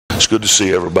It's good to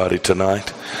see everybody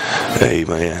tonight.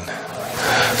 Amen.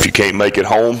 If you can't make it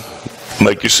home,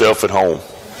 make yourself at home.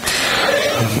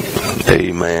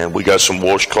 Amen. We got some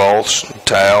washcloths,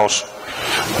 towels,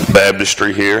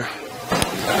 baptistry here.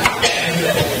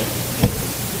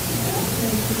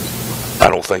 I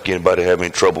don't think anybody have any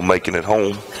trouble making it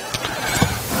home.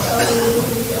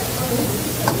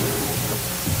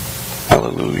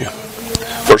 Hallelujah.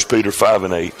 1 Peter 5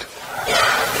 and 8.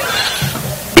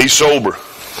 Be sober.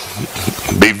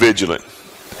 Be vigilant.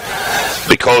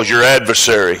 Because your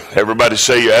adversary, everybody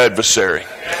say your adversary.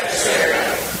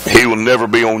 He will never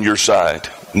be on your side.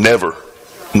 Never.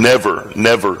 Never,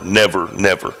 never, never,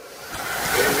 never.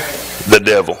 The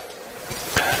devil,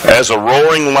 as a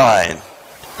roaring lion,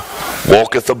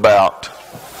 walketh about,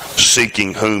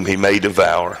 seeking whom he may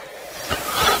devour.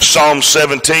 Psalm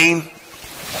 17,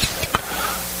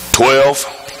 12.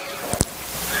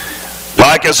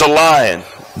 Like as a lion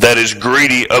that is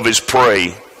greedy of his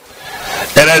prey,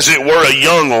 and as it were a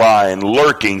young lion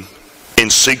lurking in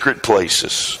secret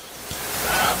places.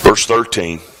 Verse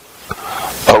 13.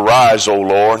 Arise, O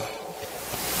Lord.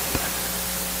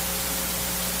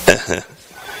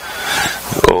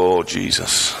 Oh,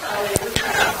 Jesus.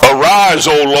 Arise,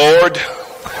 O Lord.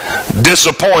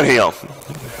 Disappoint him.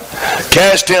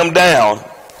 Cast him down.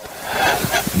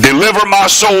 Deliver my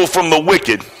soul from the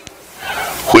wicked,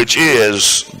 which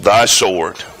is thy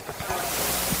sword.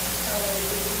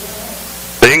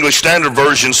 The English Standard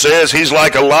Version says he's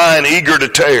like a lion eager to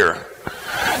tear,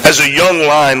 as a young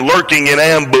lion lurking in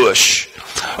ambush.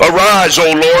 Arise,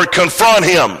 O Lord, confront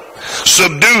him,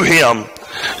 subdue him,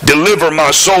 deliver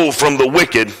my soul from the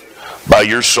wicked by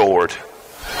your sword.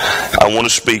 I want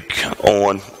to speak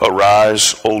on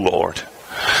Arise, O Lord.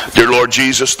 Dear Lord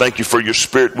Jesus, thank you for your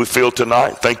spirit we feel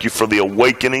tonight. Thank you for the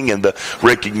awakening and the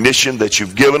recognition that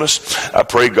you've given us. I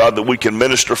pray, God, that we can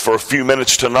minister for a few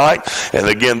minutes tonight. And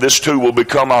again, this too will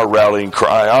become our rallying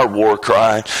cry, our war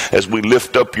cry, as we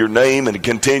lift up your name and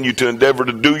continue to endeavor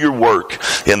to do your work.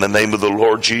 In the name of the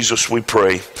Lord Jesus, we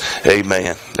pray.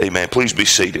 Amen. Amen. Please be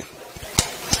seated.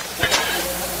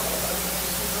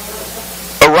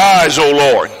 Arise, O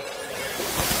Lord.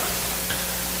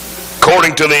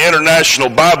 According to the International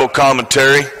Bible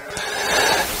Commentary,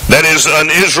 that is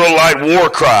an Israelite war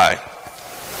cry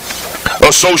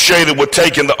associated with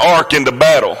taking the ark into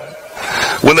battle.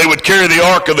 When they would carry the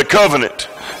ark of the covenant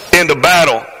into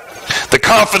battle, the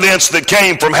confidence that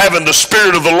came from having the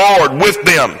Spirit of the Lord with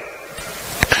them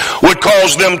would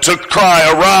cause them to cry,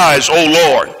 Arise, O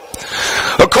Lord.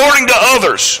 According to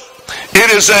others,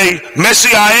 it is a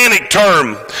messianic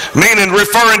term, meaning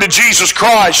referring to Jesus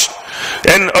Christ.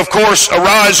 And of course,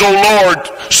 Arise, O Lord,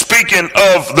 speaking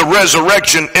of the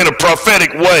resurrection in a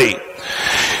prophetic way.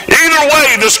 Either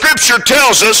way, the scripture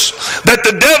tells us that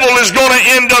the devil is going to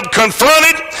end up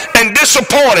confronted and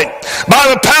disappointed by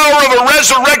the power of a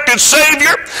resurrected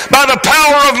Savior, by the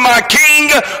power of my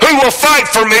King who will fight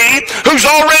for me, who's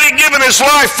already given his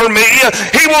life for me.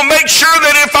 He will make sure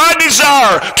that if I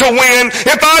desire to win,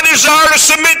 if I desire to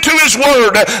submit to his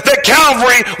word, that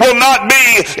Calvary will not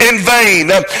be in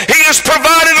vain. He has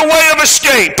provided a way of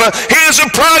escape. He has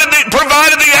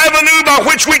provided the avenue by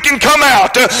which we can come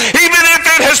out. Even if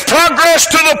it has progressed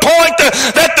to the point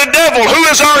that the devil, who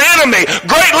is our enemy,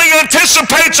 greatly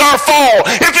anticipates our fall.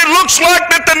 If it looks like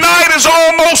that the night is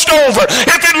almost over,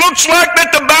 if it looks like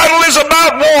that the battle is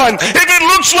about won, if it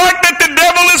looks like that the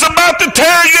devil is about to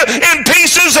tear you in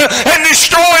pieces and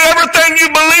destroy everything you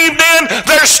believed in,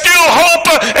 there's still hope,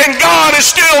 and God has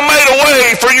still made a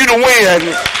way for you to win.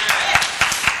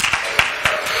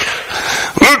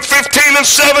 Luke 15 and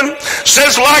 7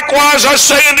 says, Likewise I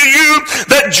say unto you,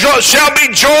 that shall be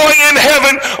joy in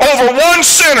heaven over one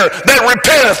sinner that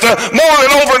repenteth, more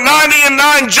than over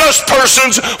 99 just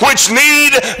persons which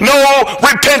need no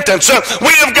repentance.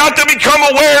 We have got to become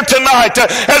aware tonight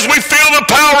as we feel the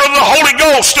power of the Holy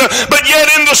Ghost, but yet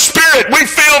in the Spirit we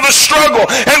feel the struggle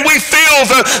and we feel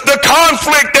the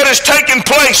conflict that has taken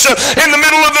place. In the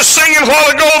middle of the singing a while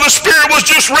ago, the Spirit was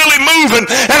just really moving,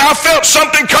 and I felt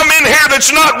something come in here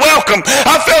that's not welcome.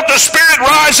 I felt the Spirit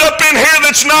rise up in here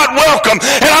that's not welcome,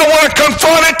 and I want to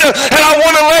confront it, and I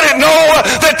want to let it know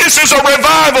that this is a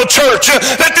revival church,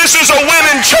 that this is a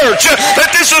winning church,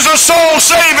 that this is a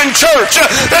soul-saving church,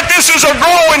 that this is a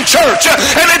growing church,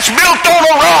 and it's built on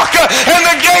a rock, and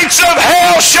the gates of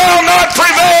hell shall not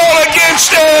prevail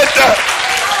against it.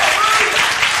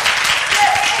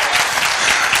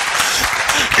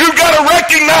 You've got to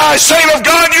recognize, saint of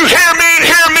God, you hear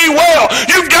me well.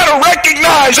 You've got to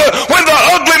recognize when the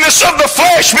ugliness of the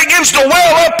flesh begins to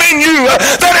well up in you,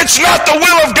 that it's not the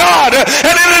will of God,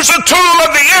 and it is a tool of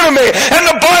the enemy. And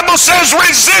the Bible says,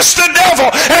 resist the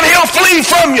devil, and he'll flee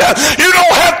from you. You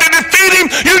don't have to defeat him.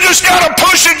 You just got to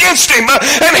push against him.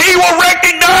 And he will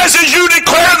recognize as you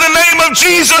declare the name of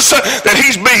Jesus that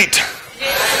he's beat.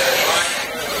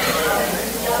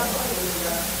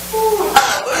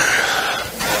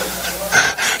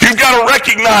 You've got to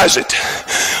recognize it.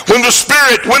 When the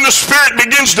Spirit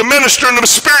begins to minister and the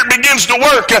Spirit begins to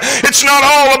work, it's not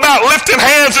all about lifting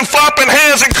hands and flopping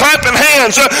hands and clapping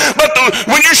hands. But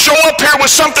when you show up here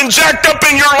with something jacked up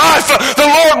in your life, the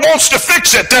Lord wants to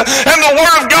fix it. And the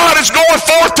Word of God is going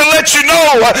forth to let you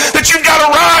know that you've got to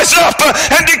rise up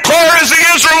and declare as the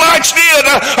Israelites did,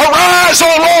 arise,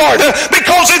 O Lord,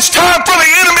 because it's time for the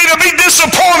enemy to be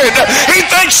disappointed. He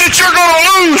thinks that you're going to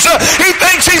lose. He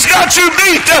thinks he's got you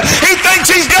beat. He thinks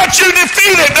he's got you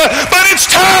defeated. But it's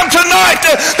time tonight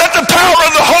that the power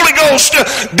of the Holy Ghost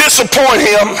disappoint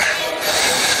him.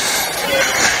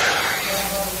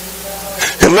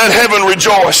 And let heaven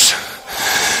rejoice.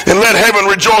 And let heaven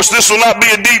rejoice. This will not be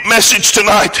a deep message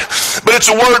tonight, but it's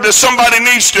a word that somebody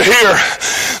needs to hear.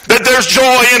 That there's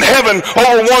joy in heaven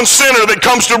over one sinner that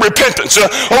comes to repentance,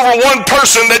 over one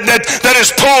person that is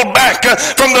pulled back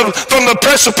from the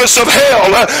precipice of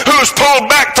hell, who is pulled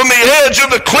back from the edge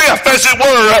of the cliff, as it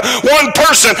were. One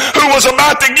person who was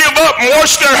about to give up and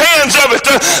wash their hands of it,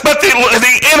 but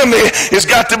the enemy has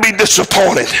got to be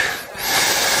disappointed.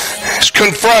 It's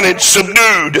confronted,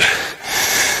 subdued.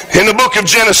 In the book of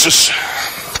Genesis,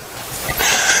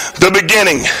 the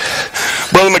beginning.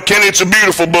 Brother McKinney, it's a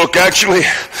beautiful book, actually.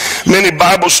 Many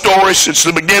Bible stories. It's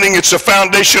the beginning. It's the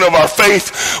foundation of our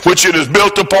faith, which it is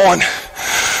built upon.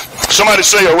 Somebody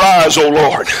say, arise, O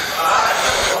Lord.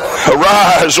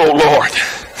 Arise, O Lord.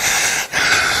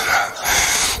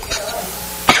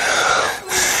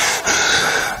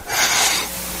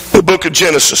 The book of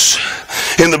Genesis.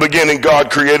 In the beginning, God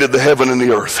created the heaven and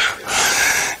the earth.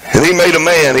 And he made a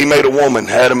man, he made a woman,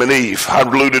 Adam and Eve. I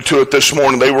alluded to it this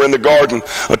morning. They were in the garden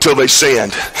until they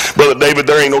sinned. Brother David,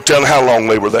 there ain't no telling how long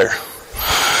they were there.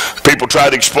 People try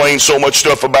to explain so much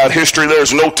stuff about history.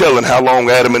 There's no telling how long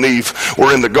Adam and Eve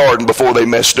were in the garden before they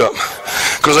messed up.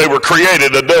 Because they were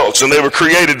created adults and they were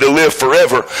created to live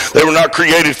forever. They were not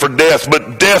created for death.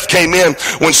 But death came in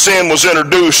when sin was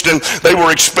introduced and they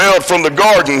were expelled from the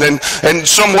garden. And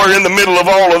somewhere in the middle of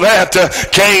all of that,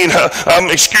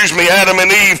 Adam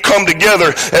and Eve come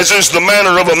together, as is the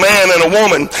manner of a man and a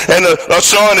woman. And a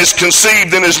son is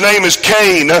conceived and his name is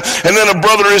Keene. And then a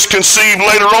brother is conceived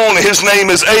later on. His name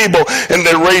is Abel. And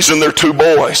they're raising their two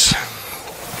boys.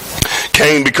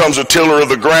 Cain becomes a tiller of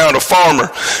the ground, a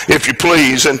farmer, if you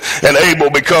please, and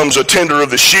Abel becomes a tender of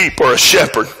the sheep or a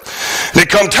shepherd. And it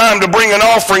come time to bring an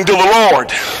offering to the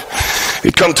Lord.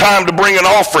 It come time to bring an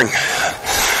offering.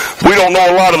 We don't know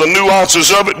a lot of the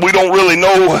nuances of it. We don't really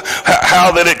know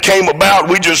how that it came about.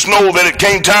 We just know that it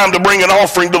came time to bring an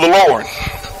offering to the Lord.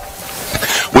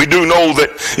 We do know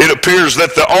that it appears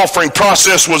that the offering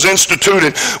process was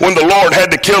instituted when the Lord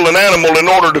had to kill an animal in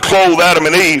order to clothe Adam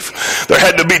and Eve. There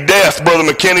had to be death, Brother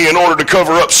McKinney, in order to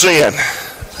cover up sin.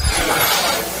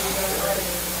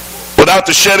 Without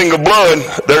the shedding of blood,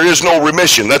 there is no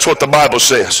remission. That's what the Bible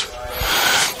says.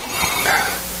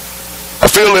 I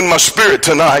feel in my spirit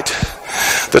tonight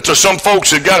that there's some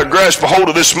folks that got to grasp a hold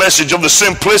of this message of the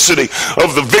simplicity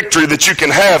of the victory that you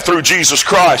can have through Jesus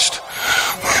Christ.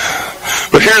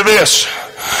 But hear this.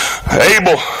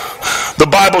 Abel, the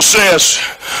Bible says,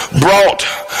 brought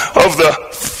of the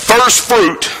first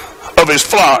fruit of his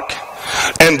flock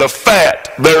and the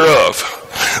fat thereof.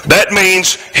 That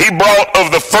means he brought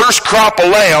of the first crop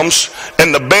of lambs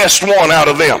and the best one out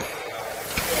of them.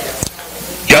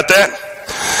 Got that?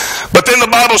 But then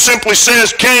the Bible simply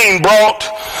says Cain brought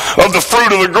of the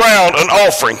fruit of the ground an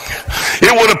offering.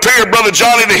 It would appear, Brother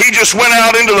Johnny, that he just went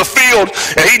out into the field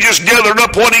and he just gathered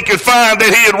up what he could find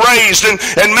that he had raised, and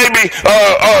maybe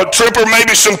a trip or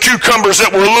maybe some cucumbers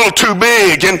that were a little too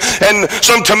big, and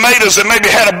some tomatoes that maybe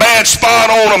had a bad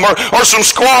spot on them, or some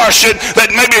squash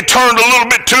that maybe turned a little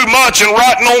bit too much and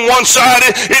rotten on one side.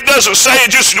 It doesn't say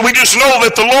it. We just know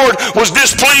that the Lord was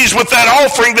displeased with that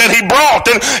offering that he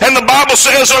brought. And the Bible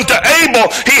says unto Abel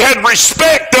he had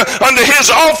respect unto his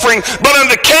offering, but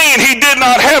unto Cain he did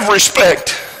not have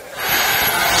respect.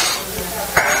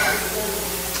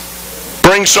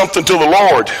 Bring something to the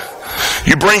Lord.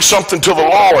 You bring something to the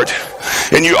Lord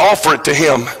and you offer it to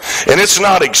him, and it's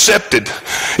not accepted.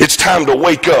 It's time to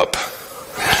wake up.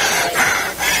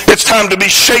 It's time to be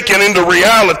shaken into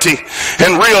reality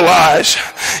and realize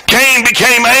Cain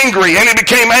became angry, and he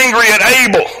became angry at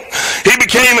Abel. He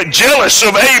became jealous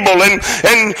of Abel, and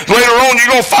later on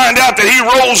you're going to find out that he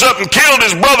rose up and killed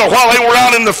his brother while they were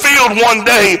out in the field one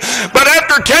day. But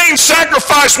after Cain's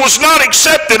sacrifice was not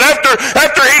accepted,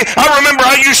 I remember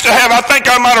I used to have, I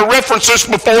think I might have referenced this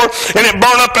before, and it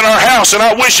burned up in our house, and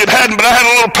I wish it hadn't, but I had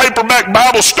a little paperback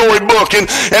Bible story book, and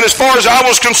as far as I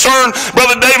was concerned,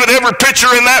 Brother David, every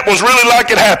picture in that was really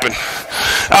like it happened.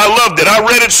 I loved it. I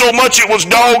read it so much it was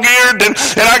dog-eared, and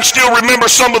I can still remember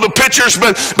some of the pictures,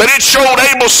 but it showed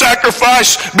Abel's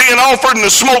sacrifice being offered and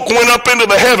the smoke went up into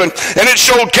the heaven, and it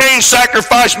showed Cain's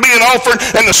sacrifice being offered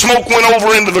and the smoke went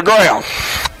over into the ground.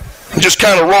 Just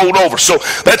kind of rolled over. So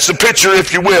that's the picture,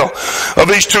 if you will, of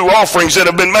these two offerings that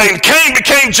have been made. Cain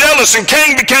became jealous, and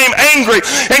Cain became angry,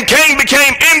 and Cain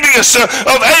became envious of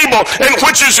Abel, and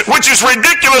which is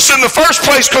ridiculous in the first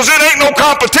place, because it ain't no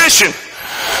competition.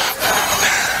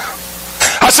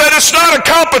 I said it's not a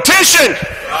competition.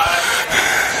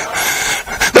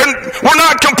 We're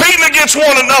not competing against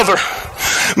one another.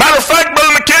 Matter of fact,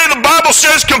 Brother McKinney, the Bible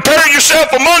says comparing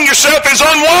yourself among yourself is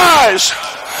unwise.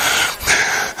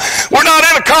 We're not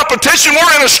in a competition,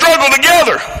 we're in a struggle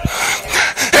together.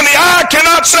 And the eye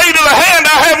cannot say to the hand,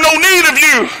 I have no need of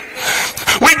you.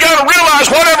 We've got to realize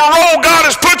whatever role God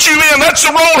has put you in, that's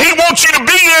the role He wants you to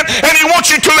be in, and He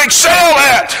wants you to excel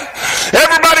at.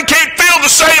 Everybody can't fill the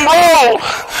same role.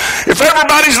 If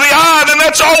everybody's the eye, then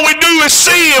that's all we do is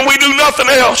see, and we do nothing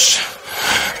else.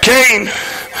 Cain,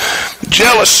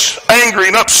 jealous,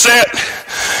 angry, and upset.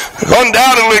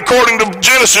 Undoubtedly, according to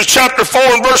Genesis chapter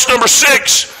 4 and verse number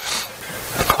 6,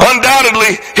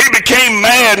 undoubtedly, he became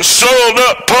mad, soiled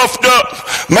up, puffed up,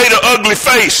 made an ugly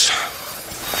face.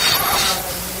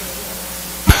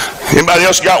 Anybody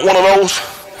else got one of those?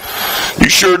 You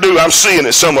sure do. I'm seeing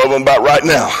it, some of them about right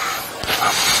now.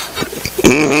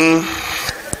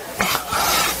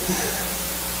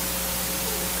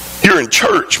 You're in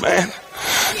church, man.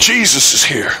 Jesus is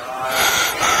here.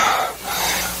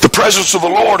 The presence of the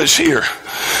Lord is here.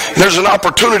 There's an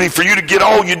opportunity for you to get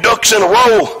all your ducks in a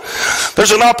row.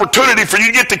 There's an opportunity for you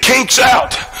to get the kinks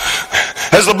out.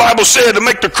 As the Bible said, to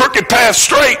make the crooked path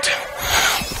straight.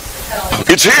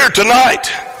 It's here tonight.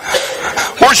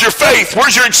 Where's your faith?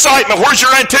 Where's your excitement? Where's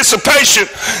your anticipation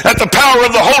at the power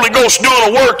of the Holy Ghost doing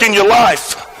a work in your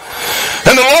life?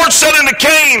 And the Lord said unto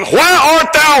Cain, why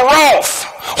art thou wroth?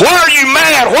 Why are you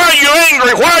mad? Why are you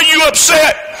angry? Why are you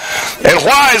upset? And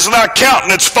why is thy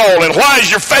countenance fallen? Why is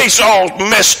your face all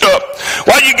messed up?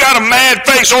 Why you got a mad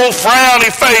face, old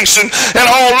frowny face, and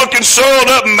all looking soiled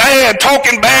up and mad,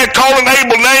 talking bad, calling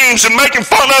Abel names and making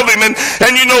fun of him, and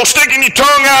you know, sticking your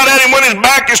tongue out at him when his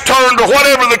back is turned, or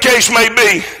whatever the case may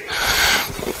be?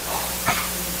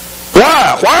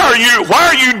 Why? Why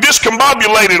are you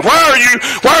discombobulated? Why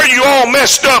are you all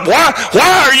messed up? Why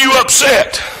are you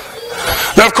upset?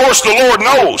 Now, of course, the Lord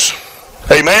knows.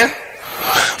 Amen.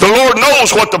 The Lord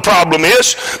knows what the problem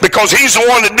is, because He's the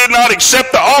one that did not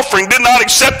accept the offering, did not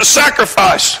accept the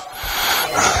sacrifice.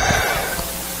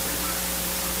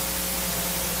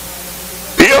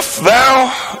 If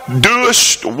thou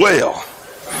doest well,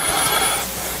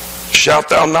 shalt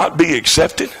thou not be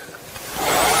accepted?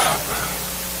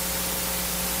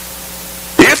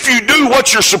 If you do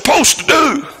what you're supposed to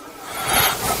do,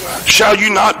 shall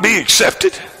you not be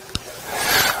accepted?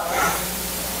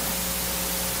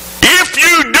 If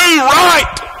you do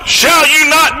right, shall you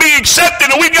not be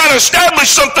accepted? And we've got to establish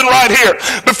something right here.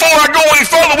 Before I go any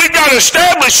further, we've got to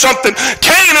establish something.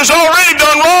 Cain has already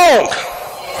done wrong.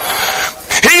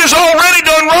 He has already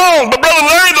done wrong. But Brother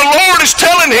Larry, the Lord is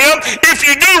telling him, if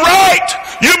you do right,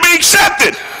 you'll be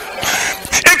accepted.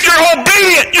 If you're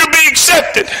obedient, you'll be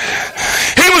accepted.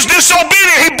 He was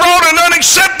disobedient. He brought an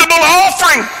unacceptable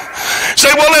offering. Say,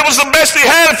 well, it was the best he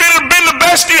had. If it had been the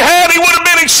best he had, he would have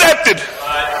been accepted.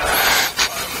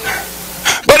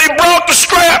 But he brought the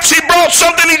scraps. He brought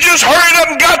something he just hurried up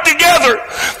and got together.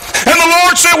 And the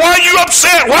Lord said, why are you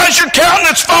upset? Why is your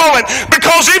countenance falling?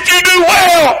 Because if you do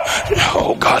well,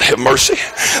 oh God have mercy,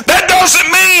 that doesn't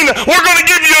mean we're going to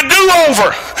give you a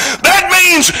do-over. That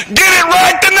means get it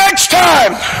right the next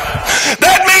time.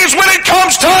 That means when it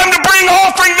comes time to bring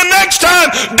offering the next time,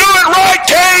 do it right,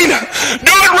 Cain.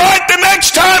 Do it right the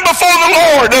next time before the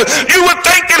Lord. You would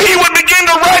think that he would begin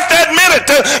to right that minute,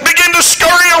 to begin to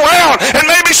scurry around and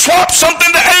maybe swap something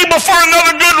to Abel for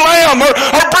another good lamb,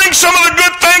 or bring some of the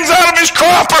good things out of his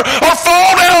crop, or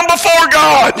fall down before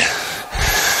God.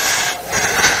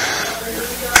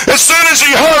 As soon as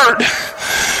he heard,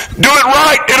 do it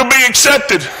right, it'll be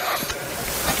accepted.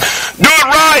 Do it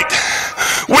right.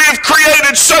 We have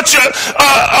created such a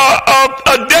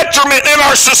detriment in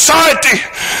our society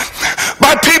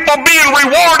by people being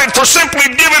rewarded for simply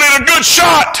giving it a good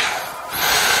shot.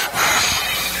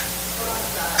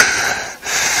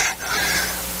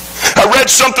 read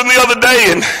something the other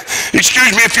day, and excuse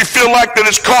me if you feel like that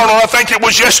it's carnal, I think it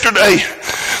was yesterday.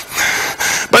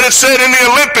 But it said in the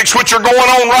Olympics, which are going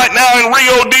on right now in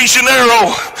Rio de Janeiro,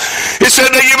 it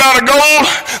said they give out a gold,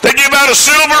 they give out a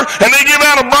silver, and they give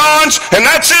out a bronze, and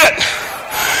that's it.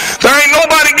 There ain't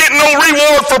nobody getting no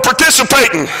reward for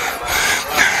participating.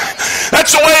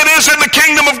 That's the way it is in the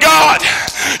kingdom of God.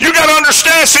 You got to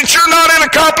understand, since you're not in a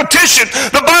competition,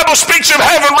 the Bible speaks of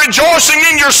having rejoicing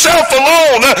in yourself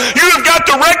alone. You have got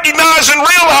to recognize and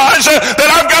realize that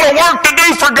I've got a work to do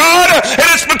for God, and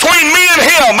it's between me and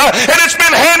Him, and it's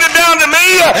been handed down to me,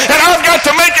 and I've got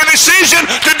to make a decision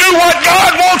to do what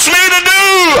God wants me to do.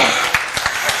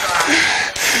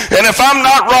 And if I'm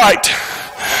not right,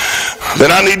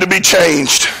 then I need to be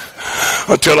changed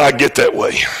until I get that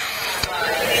way.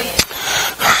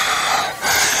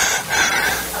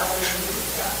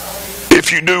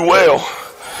 If you do well,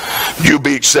 you'll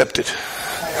be accepted.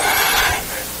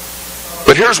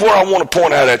 But here's where I want to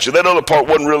point out at you. That other part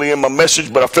wasn't really in my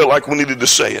message, but I felt like we needed to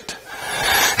say it.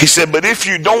 He said, but if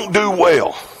you don't do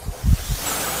well,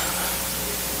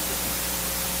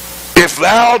 if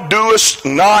thou doest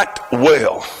not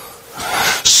well,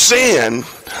 sin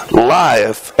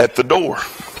lieth at the door.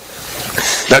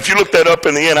 Now, if you look that up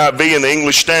in the NIV, in the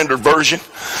English Standard Version,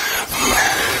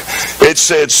 it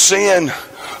said, sin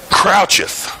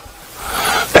croucheth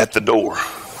at the door.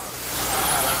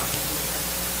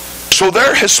 So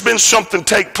there has been something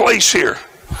take place here.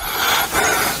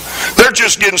 They're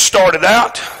just getting started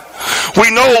out.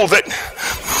 We know that,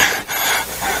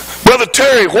 Brother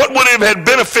Terry, what would have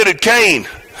benefited Cain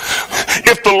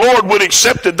if the Lord would have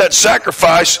accepted that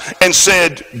sacrifice and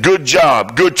said, good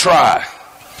job, good try?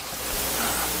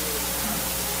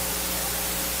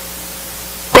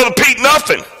 Brother Pete,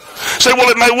 nothing. Say, well,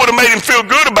 it would have made him feel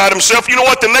good about himself. You know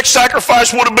what the next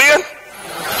sacrifice would have been?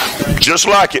 Just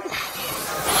like it.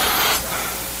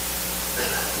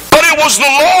 But it was the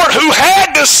Lord who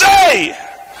had to say.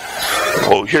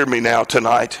 Oh, hear me now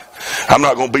tonight. I'm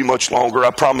not going to be much longer.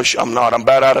 I promise you I'm not. I'm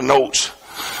about out of notes,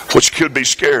 which could be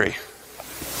scary.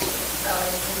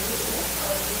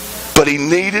 But he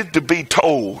needed to be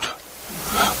told,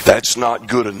 that's not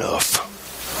good enough.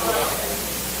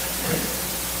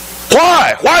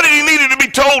 Why? Why did he need to be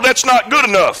told that's not good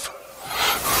enough?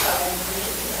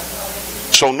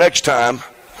 So next time,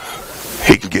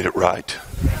 he can get it right.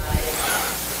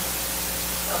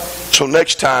 So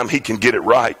next time, he can get it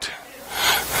right.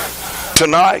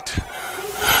 Tonight,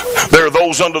 there are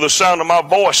those under the sound of my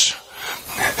voice.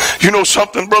 You know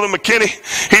something, Brother McKinney?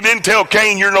 He didn't tell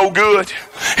Cain you're no good.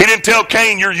 He didn't tell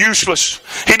Cain you're useless.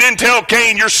 He didn't tell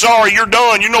Cain you're sorry, you're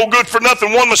done, you're no good for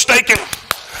nothing, one mistake.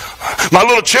 My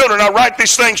little children, I write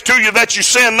these things to you that you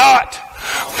sin not.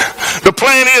 The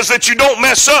plan is that you don't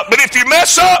mess up. But if you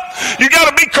mess up, you got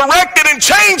to be corrected and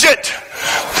change it.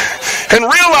 And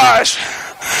realize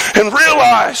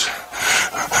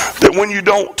that when you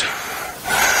don't,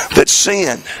 that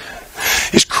sin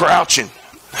is crouching.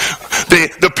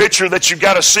 The picture that you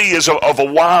got to see is of a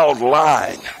wild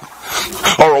lion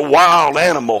or a wild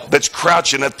animal that's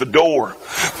crouching at the door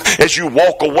as you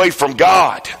walk away from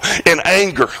God in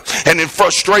anger and in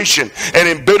frustration and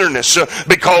in bitterness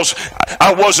because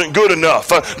I wasn't good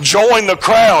enough. Join the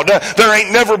crowd. There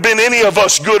ain't never been any of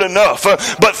us good enough.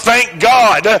 But thank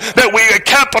God that we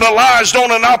capitalized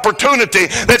on an opportunity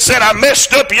that said, I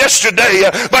messed up yesterday,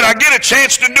 but I get a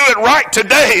chance to do it right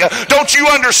today. Don't you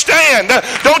understand?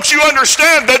 Don't you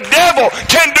understand? The devil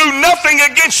can do nothing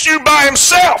against you by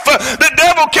himself. The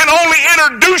devil can only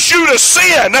introduce you to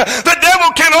sin. The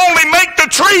devil can only make the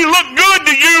tree look good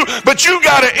to you, but you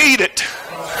got to eat it.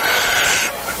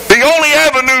 The only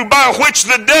avenue by which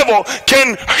the devil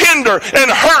can hinder and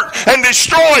hurt and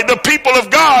destroy the people of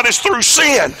God is through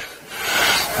sin.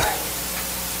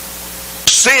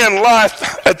 Sin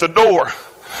lieth at the door,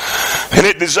 and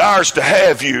it desires to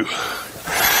have you.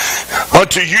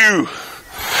 Unto you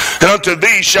and unto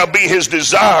thee shall be his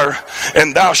desire,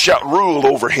 and thou shalt rule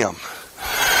over him.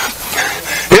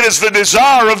 It is the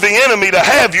desire of the enemy to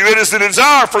have you. It is the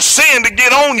desire for sin to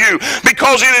get on you,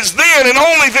 because it is then and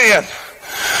only then.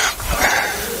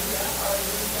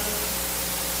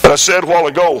 But I said a while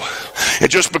ago, and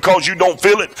just because you don't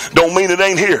feel it, don't mean it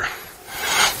ain't here.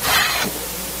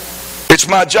 It's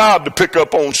my job to pick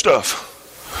up on stuff.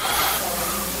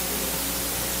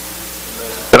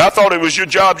 And I thought it was your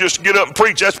job just to get up and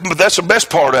preach. That's the best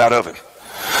part out of it.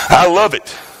 I love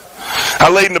it. I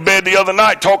laid in the bed the other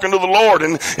night talking to the Lord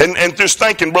and just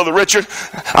thinking, Brother Richard,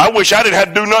 I wish I didn't have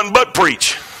to do nothing but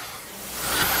preach.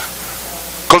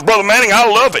 Because, Brother Manning, I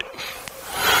love it.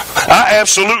 I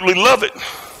absolutely love it.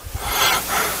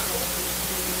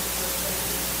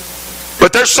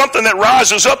 But there's something that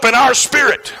rises up in our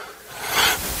spirit.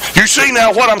 You see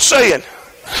now what I'm saying?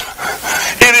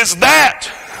 It is that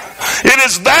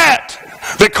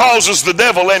that causes the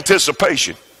devil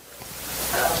anticipation.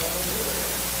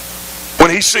 When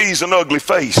he sees an ugly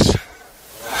face.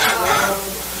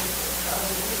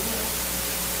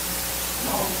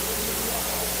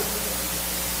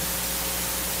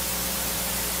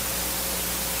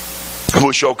 I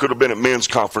wish y'all could have been at men's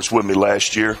conference with me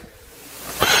last year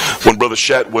when Brother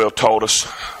Shatwell taught us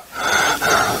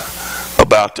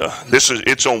about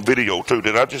it's on video too.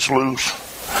 Did I just lose?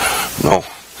 No.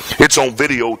 It's on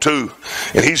video too.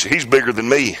 And he's bigger than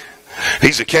me.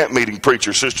 He's a camp meeting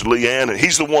preacher, Sister Leanne, and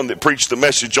he's the one that preached the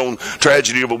message on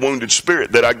tragedy of a wounded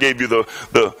spirit that I gave you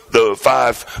the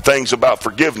 5 things about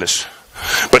forgiveness.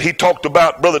 But he talked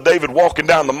about Brother David walking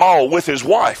down the mall with his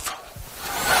wife.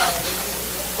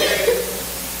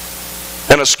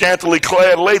 And a scantily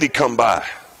clad lady come by.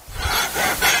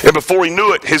 And before he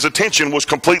knew it, his attention was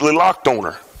completely locked on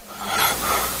her.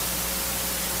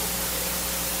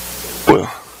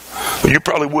 Well, you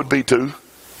probably would be too.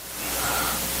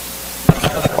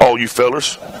 All you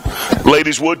fellers.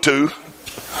 Ladies would too.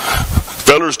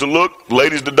 Fellers to look,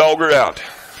 ladies to dog her out.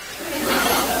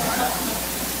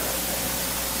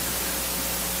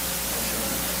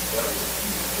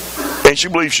 And she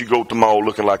believes she go to the mall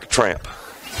looking like a tramp.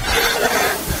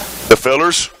 The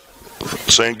fellers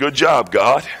saying, "Good job,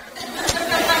 God."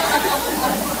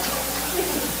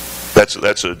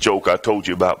 That's a joke I told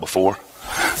you about before.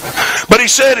 But he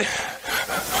said,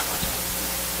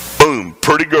 boom,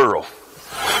 pretty girl.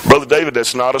 Brother David,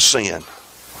 that's not a sin.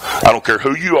 I don't care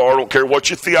who you are, I don't care what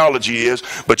your theology is,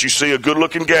 but you see a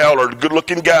good-looking gal or a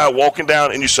good-looking guy walking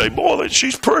down and you say, "Boy,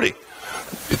 she's pretty."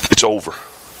 It's over.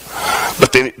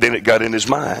 But then it got in his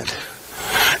mind.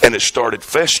 And it started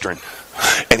festering.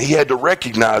 And he had to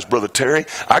recognize, Brother Terry,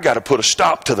 I got to put a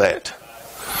stop to that.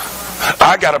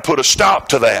 I got to put a stop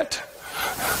to that.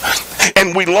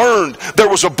 And we learned there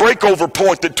was a breakover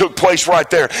point that took place right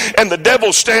there. And the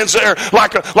devil stands there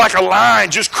like a lion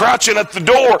just crouching at the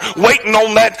door, waiting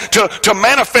on that to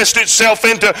manifest itself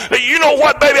into, "You know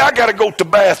what, baby, I got to go to the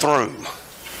bathroom."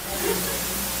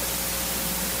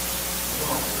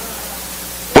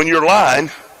 When you're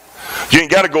lying, you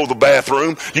ain't got to go to the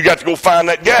bathroom. You got to go find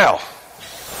that gal.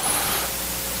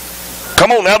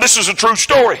 Come on now, this is a true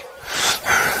story.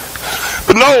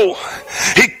 But no,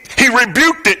 he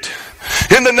rebuked it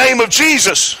in the name of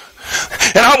Jesus.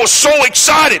 And I was so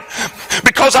excited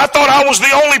because I thought I was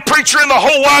the only preacher in the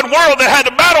whole wide world that had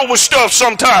to battle with stuff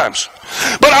sometimes.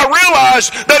 But I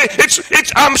realized that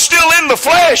I'm still in the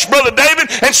flesh, Brother David,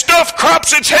 and stuff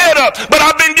crops its head up. But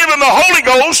I've been given the Holy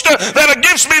Ghost that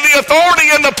gives me the authority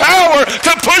and the power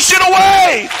to push it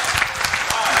away.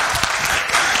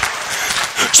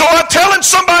 So I'm telling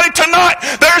somebody tonight,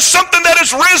 there's something that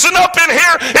has risen up in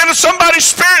here in somebody's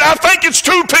spirit. I think it's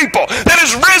 2 people that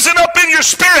has risen up in your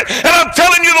spirit. And I'm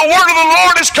telling you, the word of the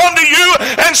Lord has come to you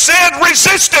and said,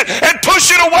 resist it and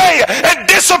push it away and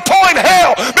disappoint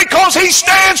hell, because he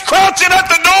stands crouching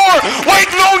at the door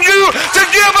waiting on you to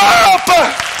give up.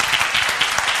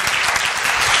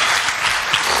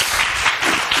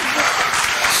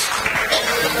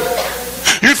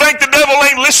 You think the devil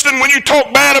ain't listening when you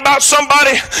talk bad about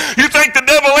somebody? You think the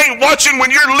devil ain't watching when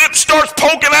your lip starts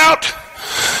poking out?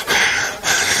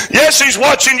 Yes, he's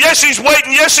watching. Yes, he's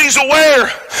waiting. Yes, he's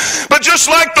aware. But just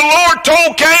like the Lord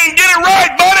told Cain, get it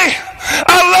right, buddy.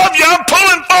 I love you. I'm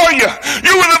pulling for you.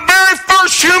 You were the very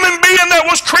first human being that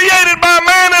was created by a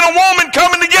man and a woman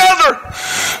coming together.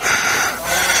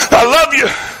 I love you.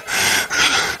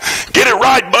 Get it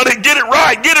right, buddy. Get it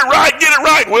right. Get it right. Get it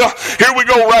right. Well, here we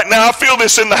go right now. I feel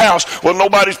this in the house. Well,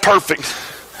 nobody's perfect.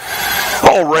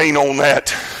 Oh, rain on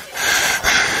that.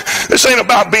 This ain't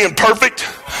about being perfect.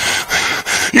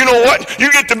 You know what?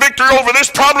 You get the victory over this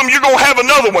problem, you're going to have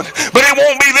another one. But it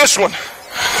won't be this one.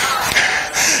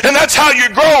 And that's how you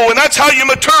grow, and that's how you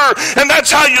mature, and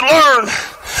that's how you learn.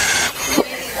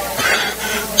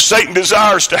 Satan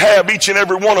desires to have each and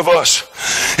every one of us.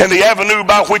 And the avenue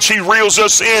by which he reels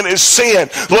us in is sin.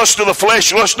 Lust of the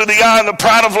flesh, lust of the eye, and the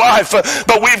pride of life.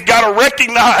 But we've got to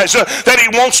recognize that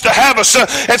he wants to have us.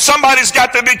 And somebody's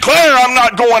got to declare, I'm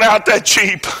not going out that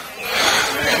cheap.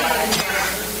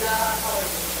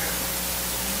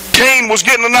 Cain was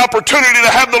getting an opportunity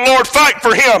to have the Lord fight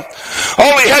for him.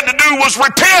 All he had to do was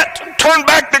repent, turn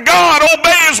back to God,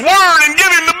 obey his word, and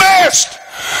give him the best.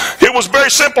 It was very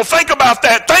simple. Think about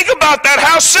that. Think about that,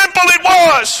 how simple it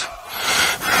was.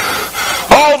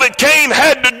 All that Cain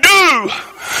had to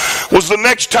do was the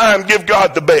next time give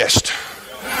God the best.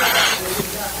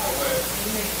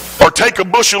 Or take a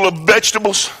bushel of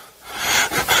vegetables,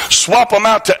 swap them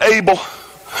out to Abel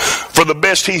for the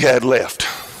best he had left.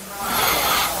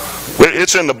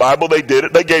 It's in the Bible. They did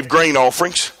it. They gave grain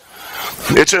offerings.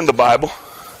 It's in the Bible.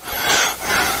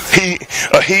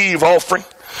 A heave offering.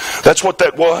 That's what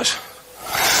that was.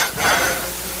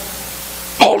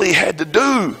 All he had to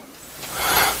do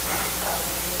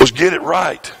was get it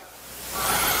right.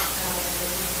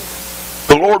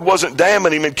 The Lord wasn't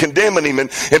damning him and condemning him and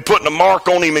putting a mark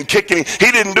on him and kicking him.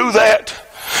 He didn't do that.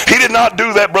 He did not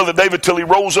do that, Brother David, till he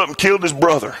rose up and killed his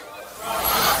brother.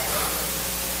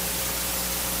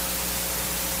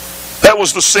 That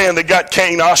was the sin that got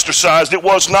Cain ostracized. It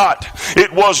was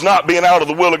not being out of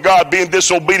the will of God, being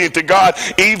disobedient to God,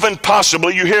 even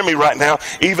possibly, you hear me right now,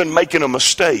 even making a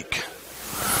mistake.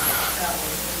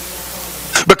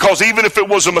 Because even if it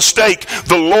was a mistake,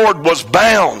 the Lord was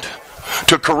bound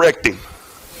to correct him.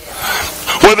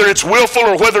 Whether it's willful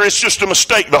or whether it's just a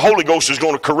mistake, the Holy Ghost is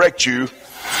going to correct you.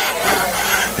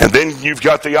 And then you've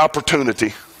got the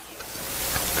opportunity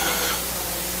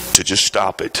to just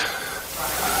stop it.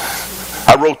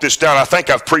 I wrote this down. I think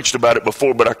I've preached about it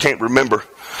before, but I can't remember.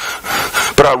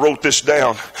 But I wrote this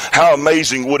down. How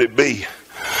amazing would it be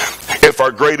if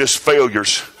our greatest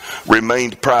failures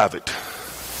remained private?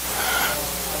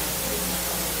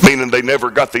 Meaning they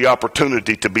never got the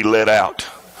opportunity to be let out.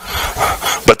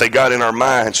 But they got in our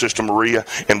mind, Sister Maria,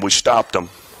 and we stopped them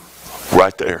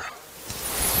right there.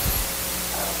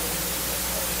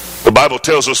 The Bible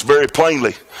tells us very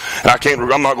plainly, and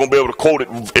I'm not going to be able to quote it,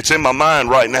 it's in my mind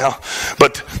right now,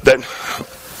 but that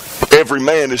every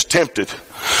man is tempted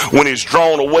when he's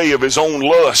drawn away of his own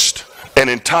lust and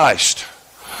enticed.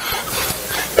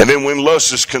 And then when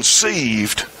lust is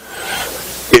conceived,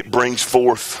 it brings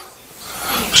forth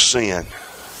sin.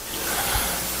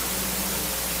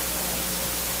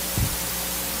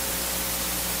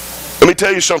 Let me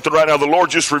tell you something right now. The Lord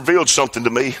just revealed something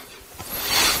to me.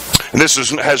 And this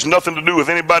has nothing to do with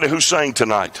anybody who sang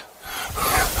tonight.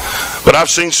 But I've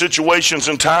seen situations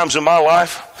and times in my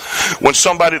life when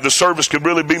somebody at the service could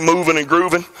really be moving and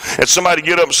grooving, and somebody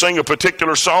get up and sing a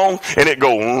particular song, and it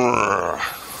go.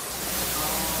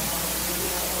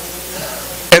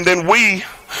 And then we,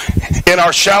 in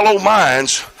our shallow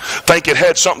minds, think it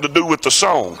had something to do with the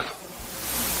song.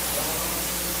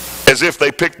 As if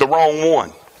they picked the wrong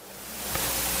one.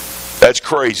 That's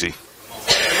crazy.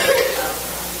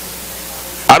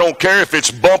 I don't care if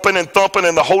it's bumping and thumping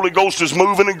and the Holy Ghost is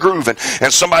moving and grooving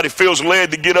and somebody feels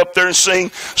led to get up there and sing,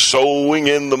 sowing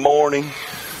in the morning,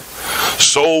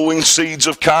 sowing seeds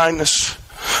of kindness,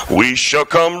 we shall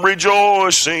come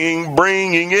rejoicing,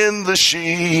 bringing in the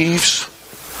sheaves.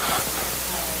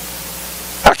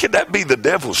 How could that be the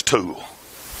devil's tool?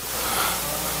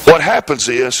 What happens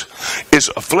is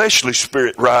a fleshly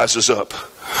spirit rises up.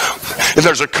 And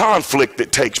there's a conflict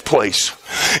that takes place.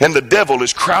 And the devil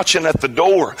is crouching at the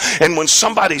door. And when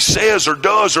somebody says or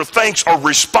does or thinks or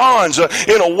responds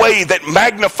in a way that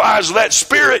magnifies that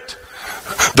spirit,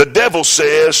 the devil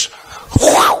says,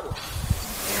 "Whew."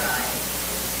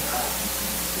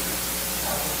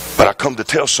 But I come to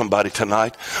tell somebody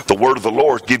tonight, the word of the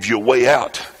Lord gives you a way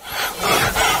out.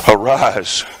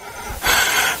 Arise.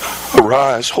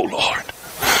 Arise, oh Lord.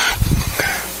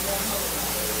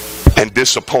 And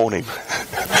disappoint him.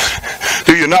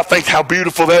 Do you not think how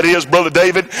beautiful that is, Brother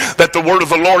David? That the word of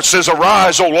the Lord says,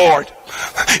 arise, O Lord.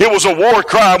 It was a war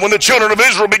cry when the children of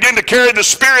Israel began to carry the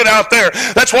Spirit out there.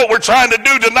 That's what we're trying to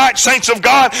do tonight, saints of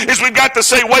God, is we've got to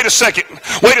say, wait a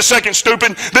second,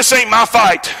 stupid. This ain't my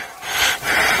fight.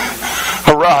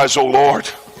 Arise, O Lord.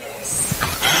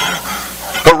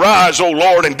 Arise, O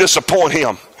Lord, and disappoint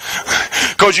him.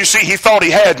 Because you see, he thought he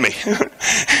had me.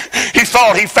 He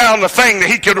thought he found the thing that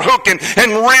he could hook and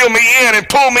reel me in and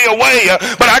pull me away.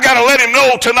 But I got to let him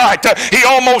know tonight, he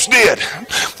almost did.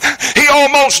 He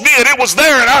almost did. It was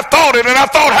there and I thought it and I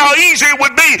thought how easy it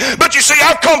would be. But you see,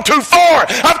 I've come too far.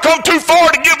 I've come too far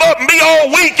to give up and be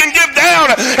all weak and give down.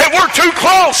 And we're too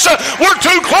close. We're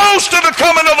too close to the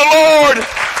coming of the Lord.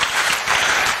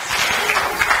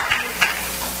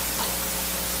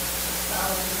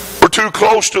 Too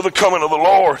close to the coming of the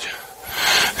Lord.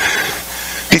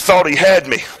 He thought he had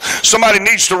me. Somebody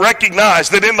needs to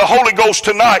recognize that in the Holy Ghost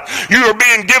tonight, you are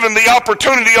being given the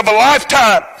opportunity of a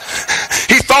lifetime.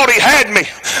 He thought he had me,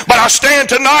 but I stand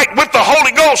tonight with the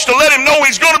Holy Ghost to let him know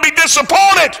he's going to be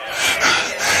disappointed.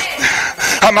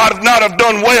 I might have not have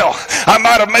done well. I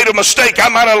might have made a mistake. I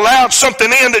might have allowed something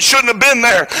in that shouldn't have been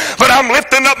there. But I'm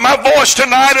lifting up my voice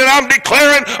tonight and I'm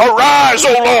declaring, arise,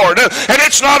 O Lord. And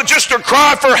it's not just a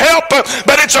cry for help,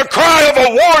 but it's a cry of a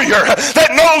warrior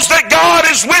that knows that God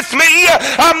is with me.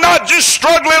 I'm not just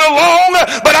struggling along,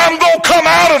 but I'm going to come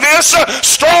out of this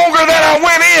stronger than I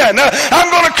went in. I'm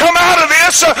going to come out of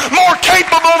this more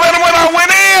capable than when I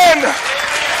went